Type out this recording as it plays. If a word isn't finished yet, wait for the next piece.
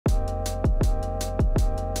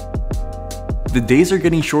The days are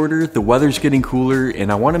getting shorter, the weather's getting cooler, and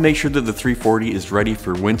I want to make sure that the 340 is ready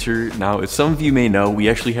for winter. Now, as some of you may know, we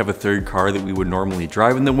actually have a third car that we would normally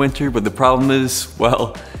drive in the winter, but the problem is,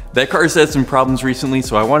 well, that car's had some problems recently,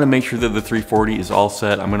 so I want to make sure that the 340 is all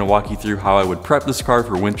set. I'm going to walk you through how I would prep this car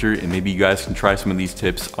for winter, and maybe you guys can try some of these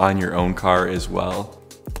tips on your own car as well.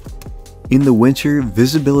 In the winter,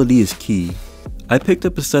 visibility is key. I picked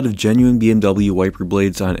up a set of genuine BMW wiper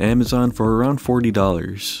blades on Amazon for around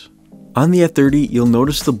 $40. On the F30, you'll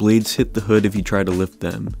notice the blades hit the hood if you try to lift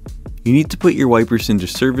them. You need to put your wipers into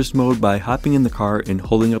service mode by hopping in the car and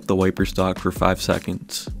holding up the wiper stalk for 5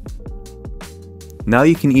 seconds. Now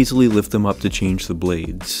you can easily lift them up to change the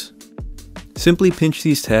blades. Simply pinch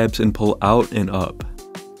these tabs and pull out and up.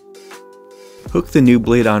 Hook the new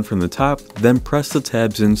blade on from the top, then press the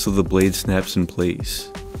tabs in so the blade snaps in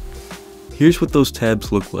place. Here's what those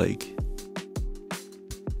tabs look like.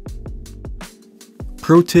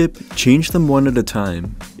 Pro tip, change them one at a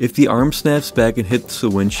time. If the arm snaps back and hits the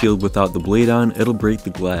windshield without the blade on, it'll break the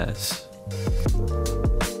glass.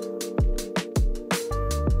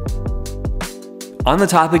 On the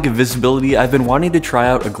topic of visibility, I've been wanting to try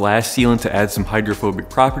out a glass sealant to add some hydrophobic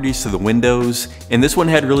properties to the windows, and this one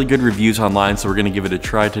had really good reviews online, so we're going to give it a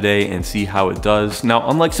try today and see how it does. Now,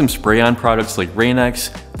 unlike some spray-on products like Rain-X,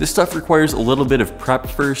 this stuff requires a little bit of prep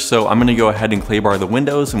first, so I'm going to go ahead and clay bar the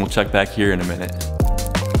windows and we'll check back here in a minute.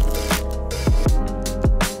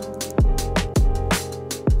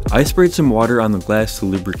 I sprayed some water on the glass to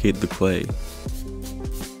lubricate the clay.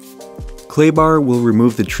 Clay bar will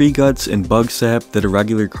remove the tree guts and bug sap that a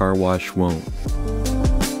regular car wash won't.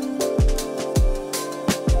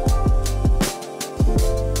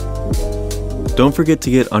 Don't forget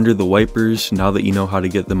to get under the wipers now that you know how to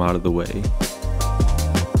get them out of the way.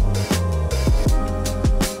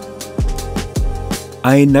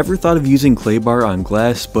 I never thought of using clay bar on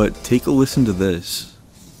glass, but take a listen to this.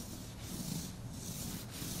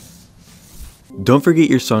 Don't forget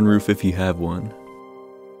your sunroof if you have one.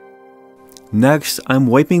 Next, I'm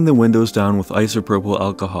wiping the windows down with isopropyl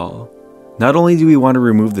alcohol. Not only do we want to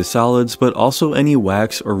remove the solids, but also any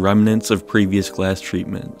wax or remnants of previous glass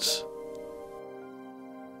treatments.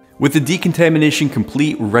 With the decontamination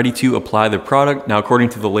complete, we're ready to apply the product. Now, according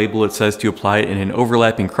to the label, it says to apply it in an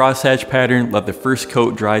overlapping crosshatch pattern, let the first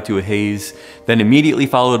coat dry to a haze, then immediately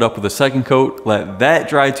follow it up with a second coat, let that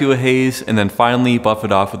dry to a haze, and then finally buff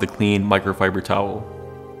it off with a clean microfiber towel.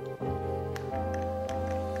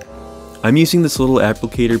 I'm using this little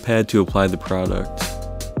applicator pad to apply the product.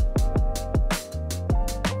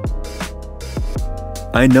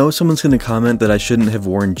 I know someone's going to comment that I shouldn't have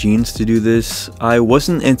worn jeans to do this. I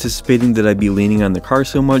wasn't anticipating that I'd be leaning on the car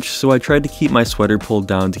so much, so I tried to keep my sweater pulled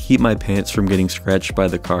down to keep my pants from getting scratched by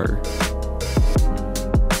the car.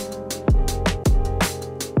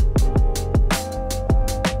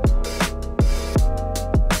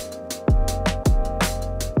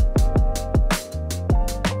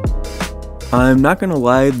 I'm not gonna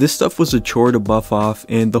lie, this stuff was a chore to buff off,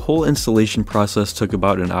 and the whole installation process took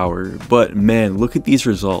about an hour, but man, look at these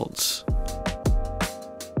results.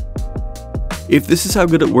 If this is how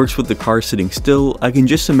good it works with the car sitting still, I can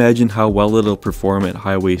just imagine how well it'll perform at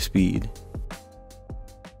highway speed.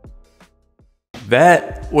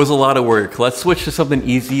 That was a lot of work. Let's switch to something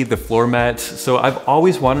easy, the floor mats. So I've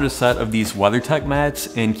always wanted a set of these WeatherTech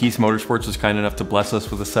mats, and Keys Motorsports was kind enough to bless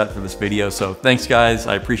us with a set for this video. So thanks guys,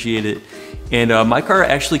 I appreciate it. And my car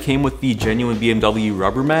actually came with the genuine BMW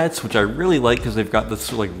rubber mats, which I really like because they've got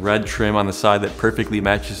this like red trim on the side that perfectly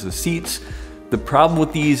matches the seats. The problem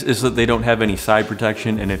with these is that they don't have any side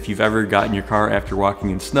protection, and if you've ever gotten your car after walking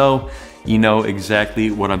in snow, you know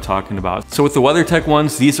exactly what I'm talking about. So with the WeatherTech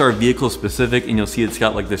ones, these are vehicle specific, and you'll see it's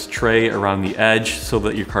got like this tray around the edge so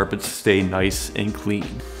that your carpets stay nice and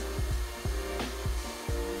clean.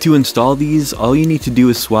 To install these, all you need to do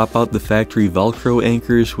is swap out the factory Velcro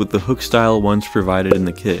anchors with the hook style ones provided in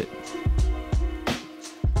the kit.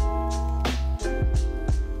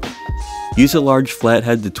 Use a large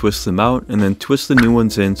flathead to twist them out, and then twist the new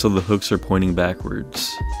ones in so the hooks are pointing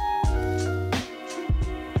backwards.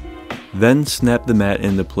 Then snap the mat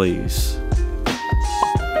into place.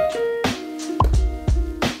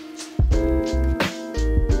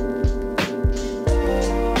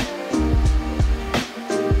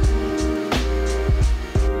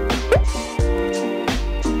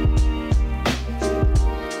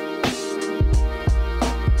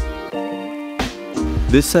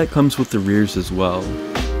 This set comes with the rears as well.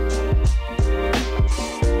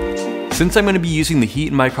 Since I'm going to be using the heat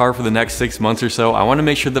in my car for the next 6 months or so, I want to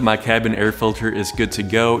make sure that my cabin air filter is good to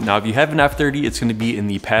go. Now if you have an F30, it's going to be in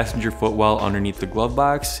the passenger footwell underneath the glove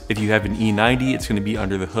box. If you have an E90, it's going to be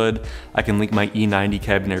under the hood. I can link my E90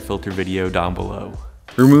 cabin air filter video down below.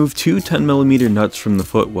 Remove two 10mm nuts from the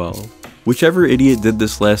footwell. Whichever idiot did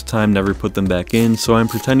this last time never put them back in, so I'm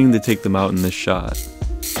pretending to take them out in this shot.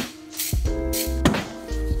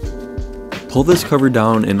 Pull this cover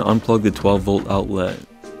down and unplug the 12-volt outlet.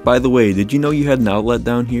 By the way, did you know you had an outlet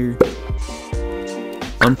down here?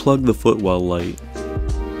 Unplug the footwell light.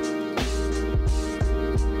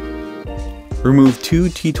 Remove two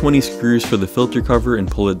T20 screws for the filter cover and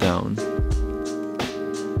pull it down.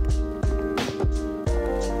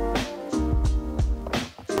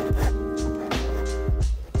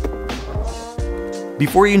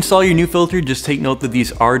 Before you install your new filter, just take note that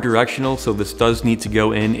these are directional, so this does need to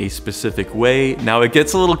go in a specific way. Now it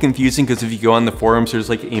gets a little confusing because if you go on the forums, there's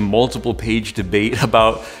like a multiple page debate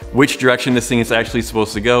about which direction this thing is actually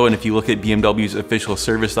supposed to go, and if you look at BMW's official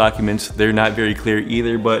service documents, they're not very clear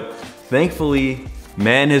either, but thankfully,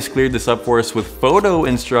 MAN has cleared this up for us with photo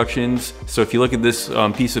instructions. So if you look at this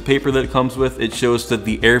piece of paper that it comes with, it shows that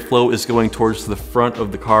the airflow is going towards the front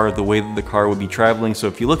of the car, the way that the car would be traveling. So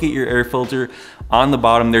if you look at your air filter, on the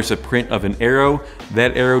bottom there's a print of an arrow.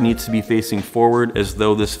 That arrow needs to be facing forward as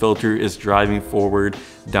though this filter is driving forward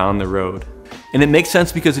down the road. And it makes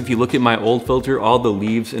sense because if you look at my old filter, all the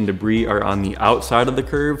leaves and debris are on the outside of the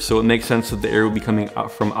curve. So it makes sense that the air will be coming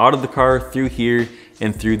out from out of the car through here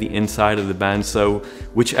and through the inside of the bend. So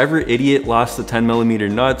whichever idiot lost the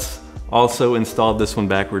 10mm nuts also installed this one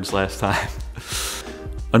backwards last time.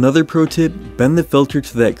 Another pro tip, bend the filter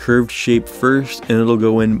to that curved shape first and it'll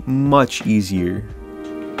go in much easier.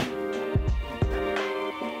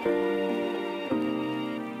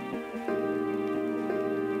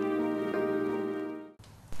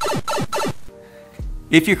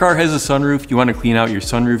 If your car has a sunroof, you want to clean out your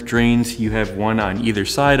sunroof drains. You have one on either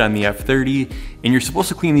side on the F30, and you're supposed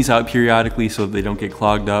to clean these out periodically so that they don't get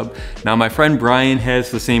clogged up. Now my friend Brian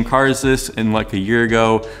has the same car as this, and like a year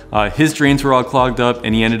ago, his drains were all clogged up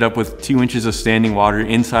and he ended up with 2 inches of standing water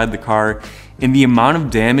inside the car. And the amount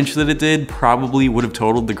of damage that it did probably would have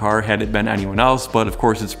totaled the car had it been anyone else, but of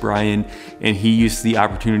course it's Brian and he used the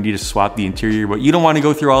opportunity to swap the interior. But you don't want to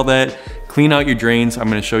go through all that. Clean out your drains. I'm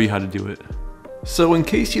going to show you how to do it. So in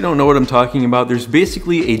case you don't know what I'm talking about, there's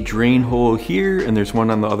basically a drain hole here and there's one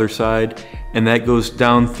on the other side, and that goes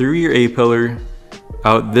down through your A-pillar,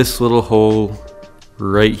 out this little hole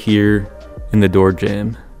right here in the door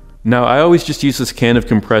jamb. Now I always just use this can of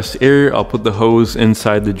compressed air. I'll put the hose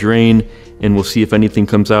inside the drain and we'll see if anything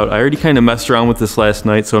comes out. I already kind of messed around with this last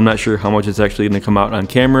night, so I'm not sure how much it's actually going to come out on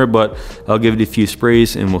camera, but I'll give it a few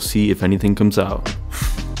sprays and we'll see if anything comes out.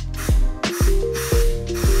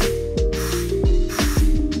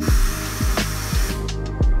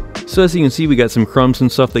 So as you can see, we got some crumbs and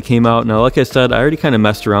stuff that came out. Now, like I said, I already kind of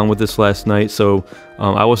messed around with this last night, so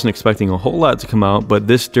I wasn't expecting a whole lot to come out, but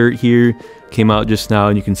this dirt here came out just now,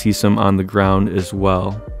 and you can see some on the ground as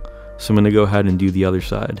well. So I'm going to go ahead and do the other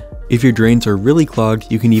side. If your drains are really clogged,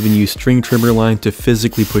 you can even use string trimmer line to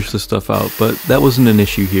physically push the stuff out, but that wasn't an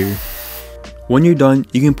issue here. When you're done,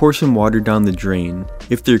 you can pour some water down the drain.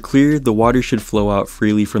 If they're clear, the water should flow out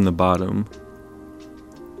freely from the bottom.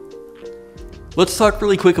 Let's talk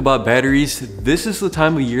really quick about batteries. This is the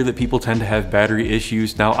time of year that people tend to have battery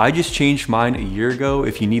issues. Now, I just changed mine a year ago.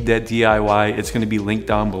 If you need that DIY, it's going to be linked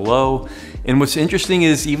down below. And what's interesting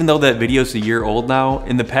is, even though that video is a year old now,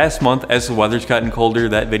 in the past month, as the weather's gotten colder,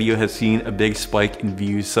 that video has seen a big spike in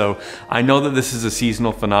views. So I know that this is a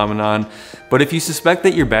seasonal phenomenon, but if you suspect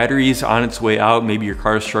that your battery is on its way out, maybe your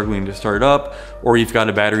car is struggling to start up, or you've got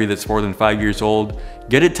a battery that's more than 5 years old,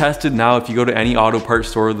 get it tested now. If you go to any auto parts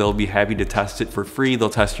store, they'll be happy to test it for free. They'll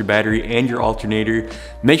test your battery and your alternator.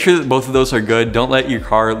 Make sure that both of those are good. Don't let your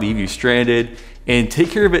car leave you stranded. And take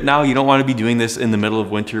care of it now. You don't want to be doing this in the middle of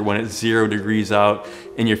winter when it's 0 degrees out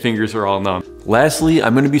and your fingers are all numb. Lastly,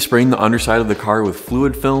 I'm going to be spraying the underside of the car with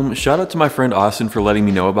fluid film. Shout out to my friend Austin for letting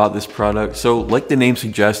me know about this product. So like the name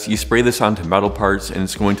suggests, you spray this onto metal parts and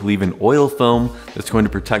it's going to leave an oil film that's going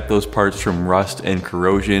to protect those parts from rust and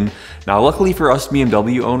corrosion. Now luckily for us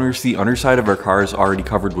BMW owners, the underside of our car is already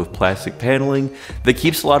covered with plastic paneling that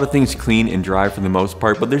keeps a lot of things clean and dry for the most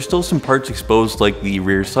part, but there's still some parts exposed like the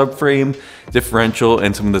rear subframe, differential,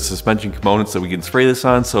 and some of the suspension components that we can spray this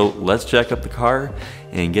on. So let's jack up the car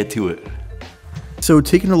and get to it. So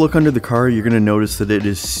taking a look under the car, you're going to notice that it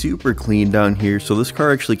is super clean down here. So this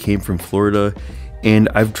car actually came from Florida, and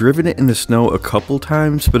I've driven it in the snow a couple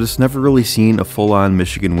times, but it's never really seen a full-on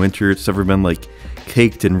Michigan winter. It's never been like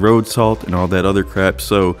caked in road salt and all that other crap.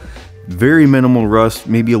 So Very minimal rust,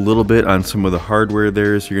 maybe a little bit on some of the hardware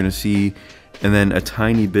there, so you're gonna see, and then a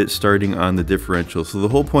tiny bit starting on the differential. So the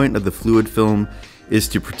whole point of the fluid film is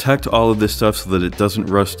to protect all of this stuff so that it doesn't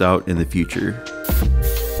rust out in the future.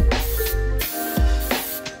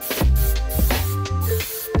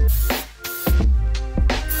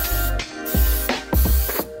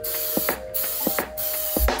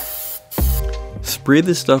 Spray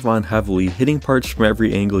this stuff on heavily, hitting parts from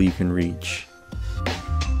every angle you can reach.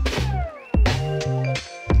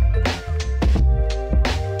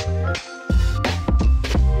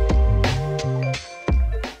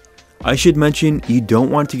 I should mention, you don't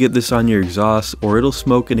want to get this on your exhaust or it'll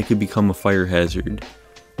smoke and it could become a fire hazard.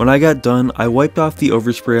 When I got done, I wiped off the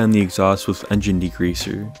overspray on the exhaust with engine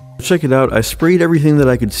degreaser. Check it out, I sprayed everything that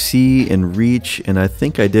I could see and reach, and I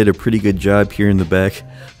think I did a pretty good job here in the back.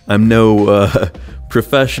 I'm no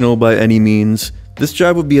professional by any means. This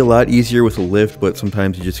job would be a lot easier with a lift, but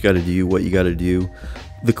sometimes you just gotta do what you gotta do.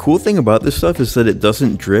 The cool thing about this stuff is that it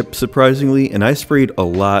doesn't drip, surprisingly, and I sprayed a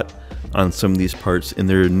lot on some of these parts and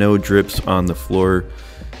there are no drips on the floor,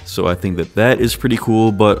 so I think that that is pretty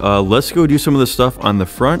cool. But let's go do some of the stuff on the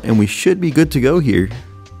front and we should be good to go here.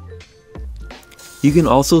 You can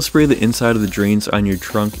also spray the inside of the drains on your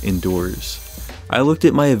trunk and doors. I looked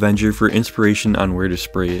at my Avenger for inspiration on where to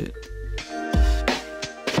spray it.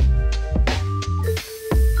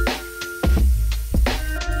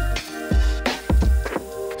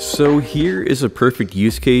 So here is a perfect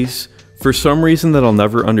use case. For some reason that I'll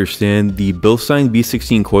never understand, the Buice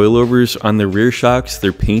B16 coilovers on the rear shocks,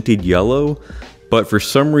 they're painted yellow, but for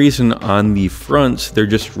some reason on the fronts, they're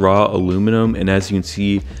just raw aluminum. And as you can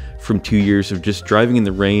see from 2 years of just driving in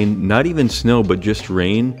the rain, not even snow, but just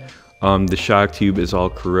rain, the shock tube is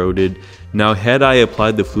all corroded. Now, had I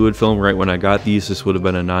applied the fluid film right when I got these, this would have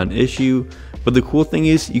been a non-issue. But the cool thing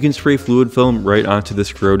is you can spray fluid film right onto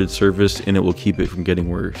this corroded surface and it will keep it from getting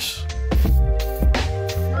worse.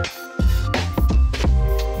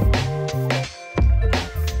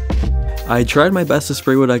 I tried my best to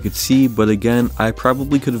spray what I could see, but again, I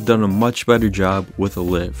probably could have done a much better job with a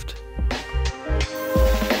lift.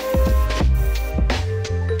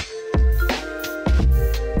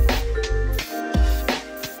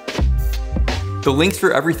 The links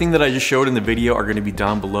for everything that I just showed in the video are going to be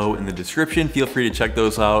down below in the description. Feel free to check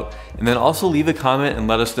those out. And then also leave a comment and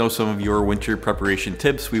let us know some of your winter preparation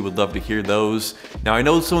tips. We would love to hear those. Now I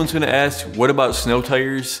know someone's going to ask, what about snow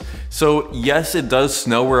tires? So yes, it does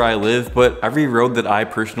snow where I live, but every road that I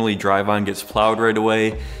personally drive on gets plowed right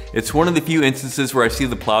away. It's one of the few instances where I see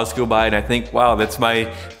the plows go by and I think, wow, that's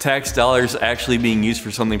my tax dollars actually being used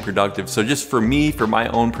for something productive. So just for me, for my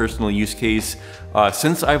own personal use case,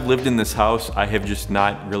 since I've lived in this house, I have just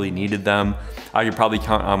not really needed them. I could probably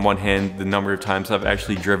count on one hand the number of times I've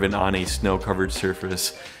actually driven on a snow-covered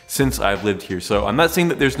surface since I've lived here. So I'm not saying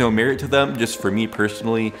that there's no merit to them, just for me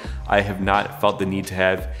personally, I have not felt the need to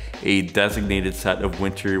have a designated set of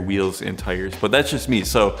winter wheels and tires, but that's just me.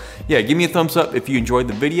 So yeah, give me a thumbs up if you enjoyed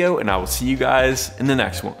the video and I will see you guys in the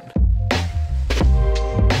next one.